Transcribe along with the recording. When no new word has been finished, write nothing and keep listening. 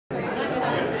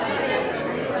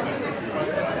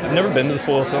I've never been to the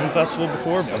Foyle Film Festival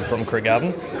before. I'm from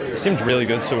Craigavon. It seems really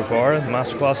good so far. The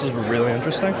masterclasses were really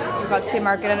interesting. I got to see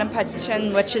marketing and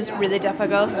pitching, which is really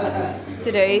difficult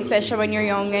to do, especially when you're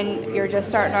young and you're just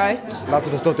starting out. Lots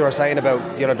of the stuff they were saying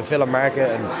about the film market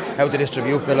and how to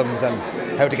distribute films and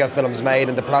how to get films made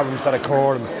and the problems that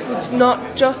occur. It's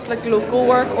not just like local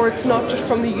work, or it's not just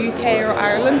from the UK or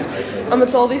Ireland.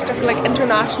 It's all these different like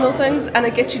international things, and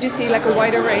it gets you to see like a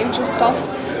wider range of stuff,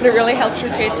 and it really helps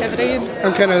your creativity.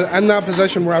 I'm kind of in that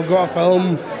position where I've got a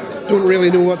film, don't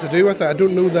really know what to do with it. I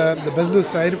don't know the business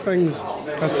side of things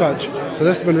as such. So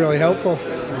this has been really helpful.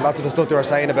 Lots of the stuff they were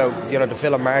saying about the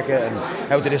film market and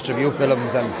how to distribute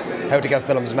films and how to get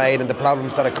films made and the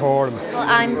problems that occur. Well,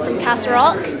 I'm from Castle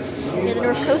Rock, near the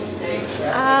North Coast.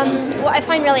 What I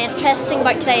find really interesting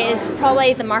about today is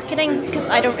probably the marketing, because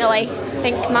I don't really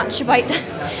think much about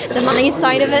the money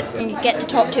side of it. You get to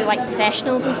talk to like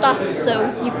professionals and stuff,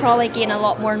 so you probably gain a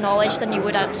lot more knowledge than you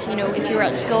would at if you were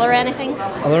at school or anything.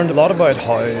 I learned a lot about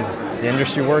how the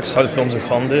industry works, how the films are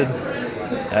funded,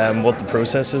 what the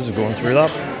process is of going through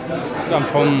that. I'm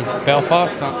from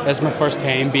Belfast. It's my first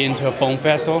time being to a film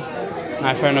festival, and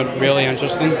I found it really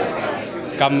interesting.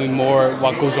 Got me more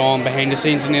what goes on behind the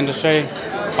scenes in the industry,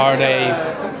 how they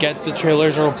get the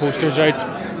trailers or posters out,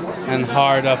 and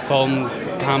how the film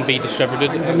can be distributed.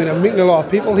 I mean, I'm meeting a lot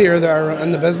of people here that are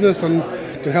in the business and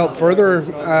can help further,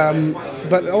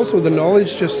 but also the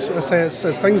knowledge, just I say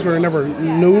it's things we've never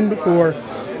known before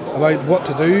about what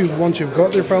to do once you've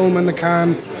got your film in the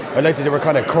can. I liked that they were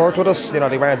kind of curt with us, they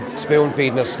weren't spoon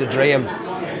feeding us the dream.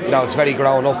 It's very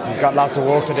grown up, we've got lots of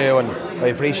work to do, and I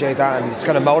appreciate that, and it's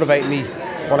kind of motivating me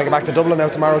when I get back to Dublin now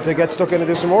tomorrow to get stuck in and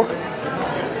do some work.